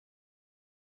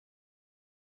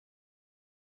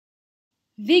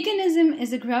Veganism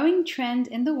is a growing trend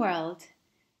in the world,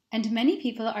 and many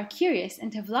people are curious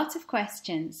and have lots of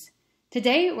questions.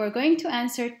 Today, we're going to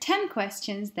answer 10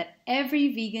 questions that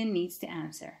every vegan needs to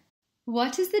answer.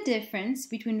 What is the difference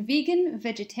between vegan,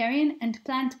 vegetarian, and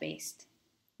plant-based?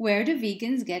 Where do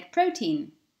vegans get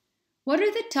protein? What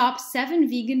are the top 7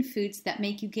 vegan foods that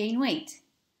make you gain weight?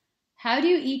 How do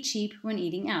you eat cheap when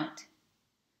eating out?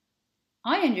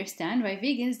 I understand why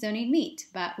vegans don't eat meat,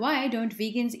 but why don't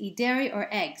vegans eat dairy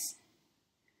or eggs?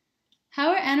 How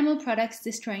are animal products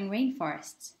destroying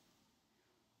rainforests?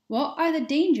 What are the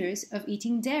dangers of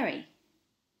eating dairy?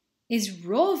 Is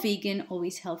raw vegan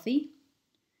always healthy?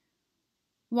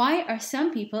 Why are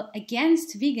some people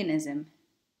against veganism?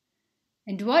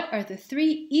 And what are the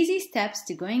 3 easy steps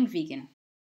to going vegan?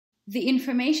 The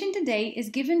information today is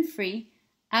given free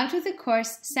out of the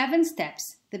course 7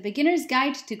 Steps, the beginner's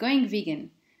guide to going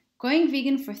vegan. Going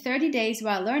vegan for 30 days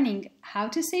while learning how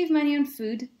to save money on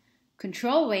food,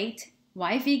 control weight,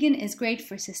 why vegan is great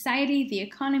for society, the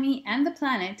economy, and the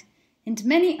planet, and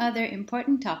many other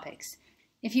important topics.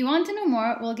 If you want to know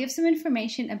more, we'll give some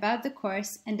information about the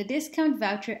course and a discount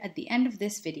voucher at the end of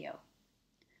this video.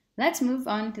 Let's move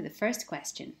on to the first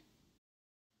question.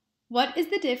 What is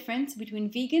the difference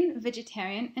between vegan,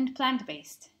 vegetarian, and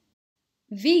plant-based?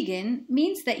 Vegan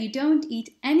means that you don't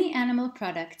eat any animal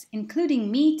products,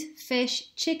 including meat,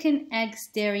 fish, chicken, eggs,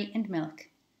 dairy, and milk.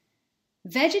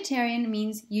 Vegetarian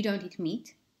means you don't eat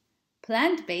meat.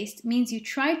 Plant-based means you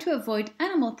try to avoid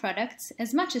animal products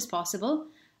as much as possible,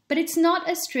 but it's not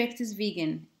as strict as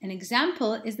vegan. An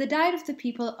example is the diet of the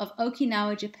people of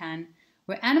Okinawa, Japan,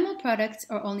 where animal products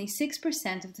are only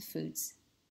 6% of the foods.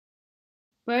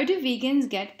 Where do vegans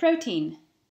get protein?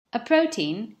 A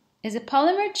protein is a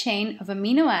polymer chain of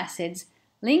amino acids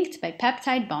linked by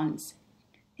peptide bonds.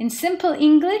 In simple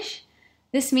English,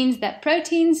 this means that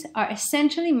proteins are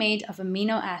essentially made of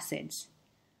amino acids.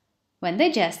 When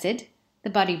digested, the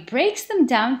body breaks them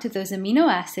down to those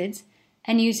amino acids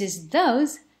and uses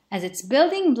those as its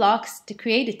building blocks to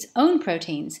create its own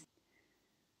proteins.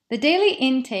 The daily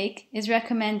intake is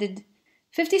recommended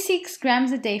 56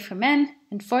 grams a day for men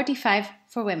and 45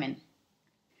 for women.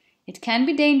 It can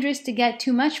be dangerous to get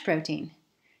too much protein.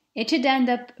 It should end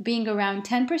up being around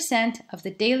 10% of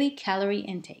the daily calorie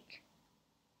intake.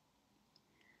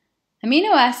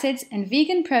 Amino acids and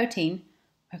vegan protein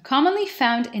are commonly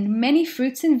found in many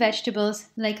fruits and vegetables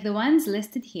like the ones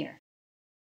listed here.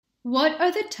 What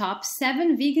are the top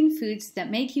 7 vegan foods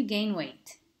that make you gain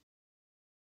weight?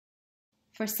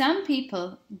 For some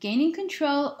people, gaining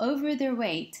control over their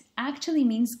weight actually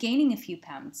means gaining a few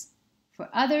pounds. For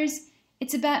others,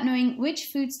 it's about knowing which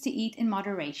foods to eat in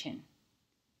moderation.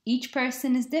 Each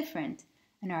person is different,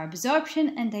 and our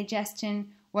absorption and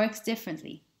digestion works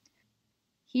differently.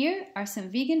 Here are some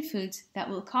vegan foods that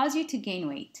will cause you to gain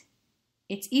weight.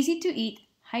 It's easy to eat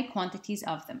high quantities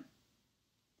of them.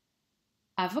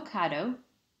 Avocado,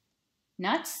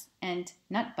 nuts and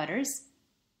nut butters,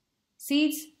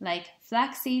 seeds like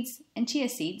flax seeds and chia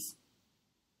seeds,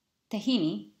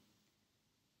 tahini,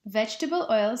 vegetable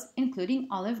oils including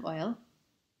olive oil,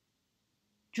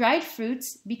 dried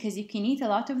fruits because you can eat a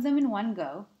lot of them in one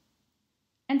go,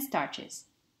 and starches.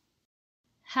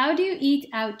 How do you eat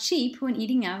out cheap when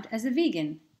eating out as a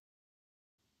vegan?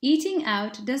 Eating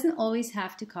out doesn't always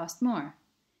have to cost more.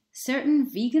 Certain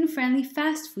vegan-friendly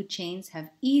fast food chains have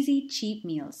easy, cheap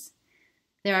meals.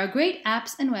 There are great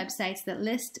apps and websites that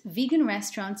list vegan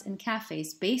restaurants and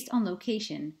cafes based on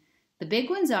location. The big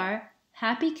ones are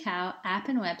Happy Cow app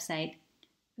and website,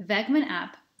 Vegman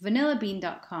app,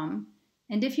 vanillabean.com,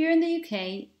 and if you're in the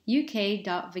UK,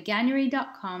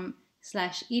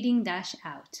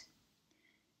 uk.veganuary.com/eating-out.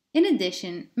 In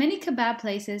addition, many kebab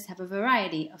places have a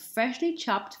variety of freshly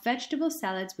chopped vegetable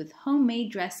salads with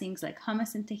homemade dressings like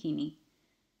hummus and tahini.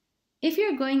 If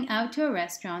you're going out to a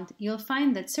restaurant, you'll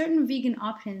find that certain vegan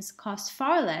options cost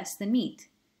far less than meat.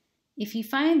 If you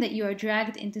find that you are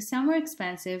dragged into somewhere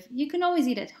expensive, you can always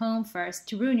eat at home first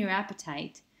to ruin your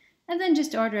appetite, and then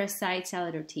just order a side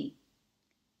salad or tea.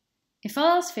 If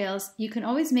all else fails, you can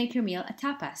always make your meal a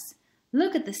tapas.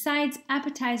 Look at the sides,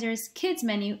 appetizers, kids'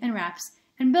 menu, and wraps,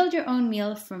 and build your own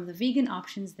meal from the vegan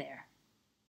options there.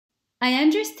 I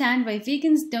understand why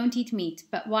vegans don't eat meat,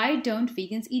 but why don't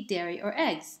vegans eat dairy or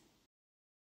eggs?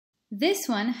 This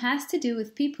one has to do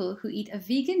with people who eat a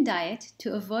vegan diet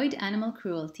to avoid animal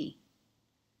cruelty.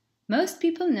 Most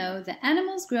people know that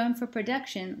animals grown for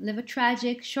production live a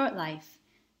tragic, short life.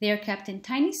 They are kept in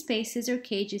tiny spaces or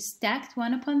cages stacked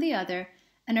one upon the other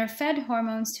and are fed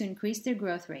hormones to increase their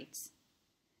growth rates.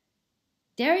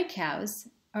 Dairy cows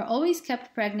are always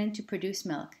kept pregnant to produce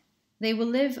milk. They will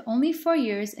live only 4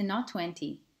 years and not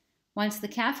 20. Once the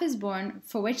calf is born,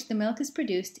 for which the milk is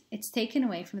produced, it's taken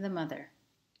away from the mother.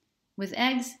 With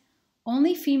eggs,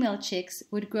 only female chicks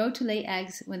would grow to lay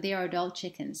eggs when they are adult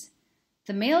chickens.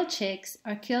 The male chicks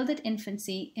are killed at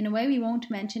infancy in a way we won't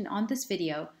mention on this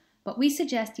video, but we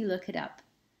suggest you look it up.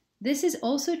 This is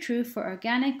also true for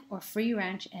organic or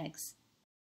free-range eggs.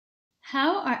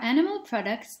 How are animal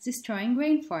products destroying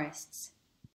rainforests?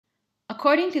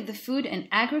 According to the Food and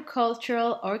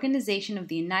Agricultural Organization of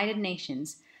the United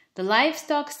Nations, the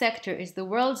livestock sector is the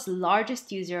world's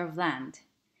largest user of land.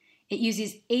 It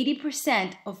uses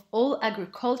 80% of all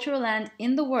agricultural land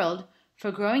in the world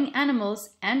for growing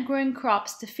animals and growing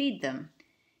crops to feed them.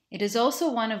 It is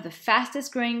also one of the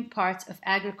fastest growing parts of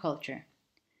agriculture.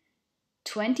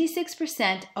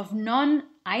 26% of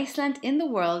non-ice land in the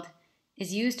world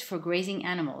is used for grazing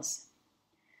animals.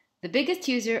 The biggest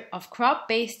user of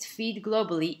crop-based feed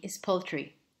globally is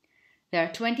poultry. There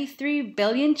are 23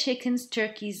 billion chickens,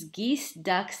 turkeys, geese,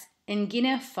 ducks, and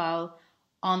guinea fowl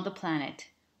on the planet,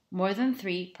 more than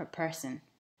 3 per person.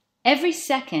 Every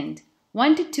second,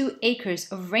 1 to 2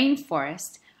 acres of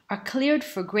rainforest are cleared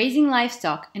for grazing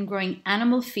livestock and growing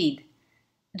animal feed.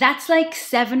 That's like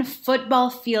 7 football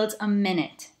fields a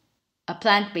minute. A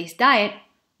plant-based diet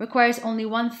requires only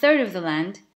 1/3 of the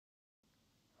land.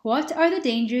 What are the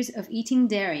dangers of eating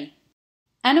dairy?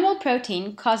 Animal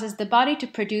protein causes the body to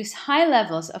produce high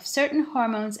levels of certain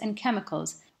hormones and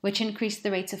chemicals, which increase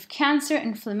the rates of cancer,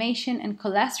 inflammation, and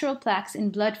cholesterol plaques in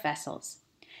blood vessels.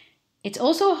 It's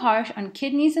also harsh on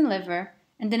kidneys and liver,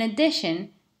 and in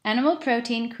addition, animal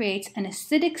protein creates an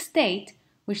acidic state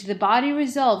which the body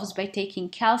resolves by taking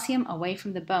calcium away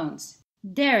from the bones.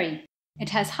 Dairy. It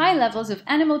has high levels of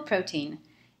animal protein.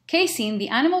 Casein, the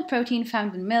animal protein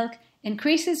found in milk,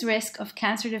 increases risk of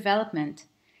cancer development.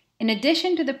 In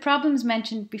addition to the problems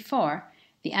mentioned before,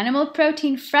 the animal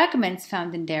protein fragments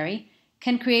found in dairy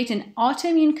can create an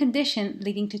autoimmune condition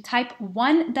leading to type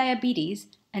 1 diabetes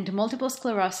and multiple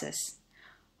sclerosis.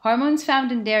 Hormones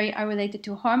found in dairy are related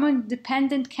to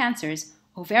hormone-dependent cancers,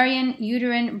 ovarian,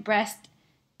 uterine, breast,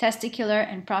 testicular,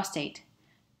 and prostate.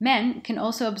 Men can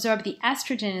also absorb the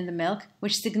estrogen in the milk,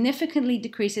 which significantly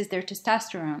decreases their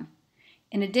testosterone.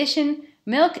 In addition,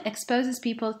 milk exposes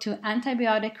people to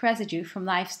antibiotic residue from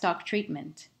livestock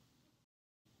treatment.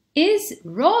 Is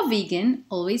raw vegan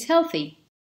always healthy?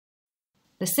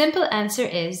 The simple answer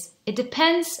is, it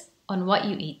depends on what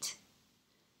you eat.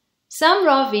 Some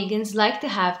raw vegans like to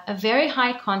have a very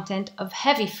high content of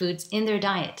heavy foods in their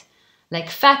diet, like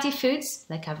fatty foods,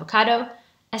 like avocado,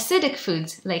 acidic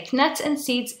foods, like nuts and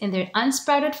seeds in their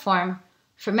unsprouted form,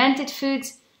 fermented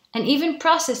foods, and even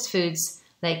processed foods,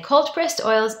 like cold-pressed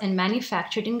oils and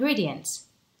manufactured ingredients.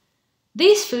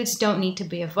 These foods don't need to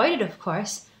be avoided, of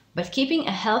course, but keeping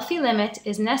a healthy limit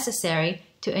is necessary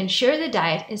to ensure the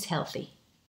diet is healthy.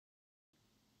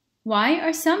 Why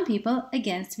are some people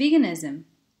against veganism?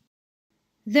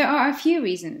 There are a few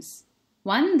reasons.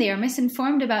 1, they are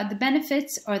misinformed about the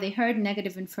benefits or they heard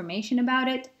negative information about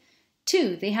it.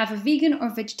 2, they have a vegan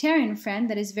or vegetarian friend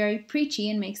that is very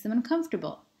preachy and makes them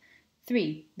uncomfortable.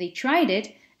 3, they tried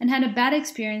it and had a bad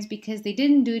experience because they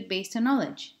didn't do it based on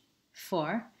knowledge.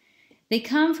 4, they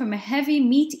come from a heavy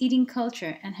meat-eating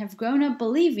culture and have grown up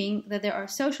believing that there are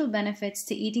social benefits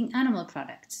to eating animal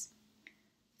products.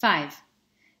 5,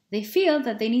 they feel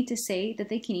that they need to say that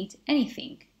they can eat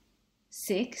anything.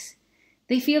 6,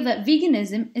 they feel that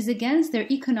veganism is against their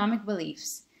economic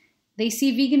beliefs. They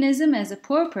see veganism as a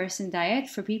poor person diet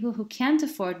for people who can't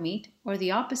afford meat, or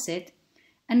the opposite,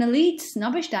 an elite,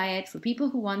 snobbish diet for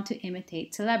people who want to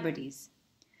imitate celebrities.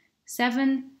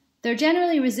 7, they're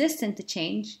generally resistant to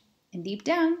change, and deep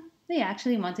down, they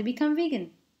actually want to become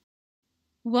vegan.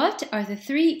 What are the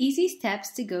 3 easy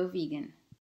steps to go vegan?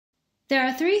 There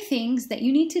are 3 things that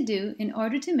you need to do in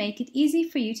order to make it easy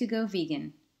for you to go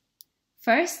vegan.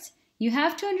 First, you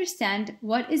have to understand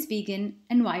what is vegan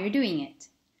and why you're doing it.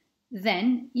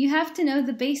 Then, you have to know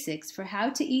the basics for how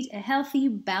to eat a healthy,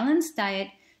 balanced diet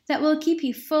that will keep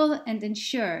you full and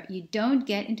ensure you don't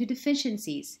get into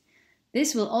deficiencies.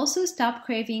 This will also stop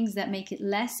cravings that make it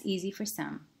less easy for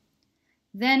some.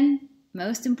 Then,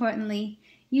 most importantly,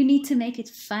 you need to make it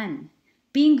fun.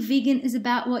 Being vegan is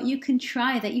about what you can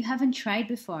try that you haven't tried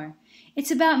before.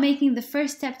 It's about making the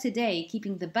first step today,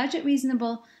 keeping the budget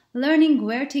reasonable, learning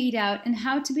where to eat out and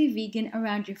how to be vegan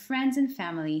around your friends and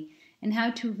family, and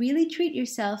how to really treat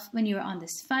yourself when you are on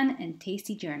this fun and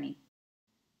tasty journey.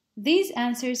 These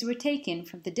answers were taken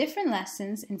from the different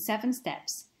lessons in 7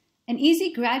 steps, an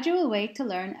easy gradual way to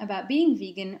learn about being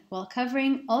vegan while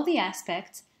covering all the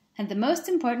aspects and the most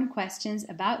important questions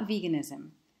about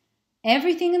veganism.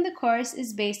 Everything in the course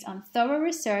is based on thorough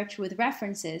research with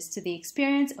references to the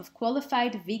experience of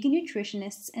qualified vegan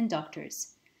nutritionists and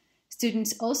doctors.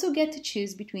 Students also get to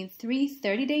choose between 3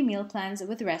 30-day meal plans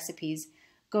with recipes,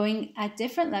 going at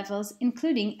different levels,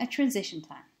 including a transition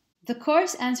plan. The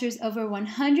course answers over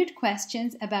 100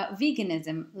 questions about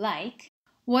veganism, like: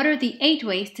 what are the 8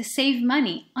 ways to save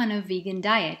money on a vegan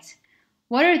diet?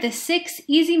 What are the 6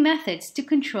 easy methods to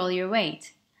control your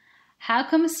weight? How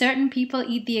come certain people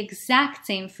eat the exact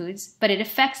same foods, but it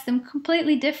affects them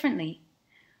completely differently?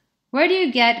 Where do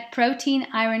you get protein,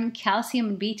 iron, calcium,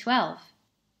 and B12?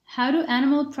 How do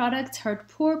animal products hurt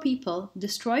poor people,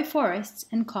 destroy forests,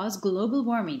 and cause global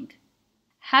warming?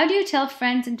 How do you tell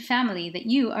friends and family that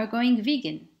you are going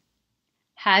vegan?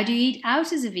 How do you eat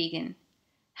out as a vegan?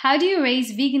 How do you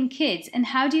raise vegan kids, and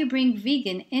how do you bring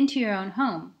vegan into your own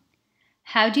home?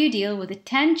 How do you deal with the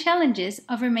 10 challenges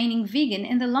of remaining vegan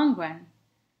in the long run?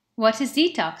 What is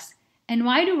detox, and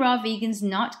why do raw vegans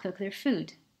not cook their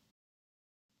food?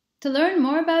 To learn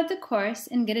more about the course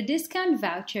and get a discount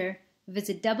voucher,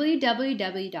 visit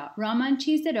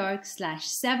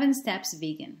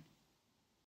www.rawmunchies.org/7stepsvegan.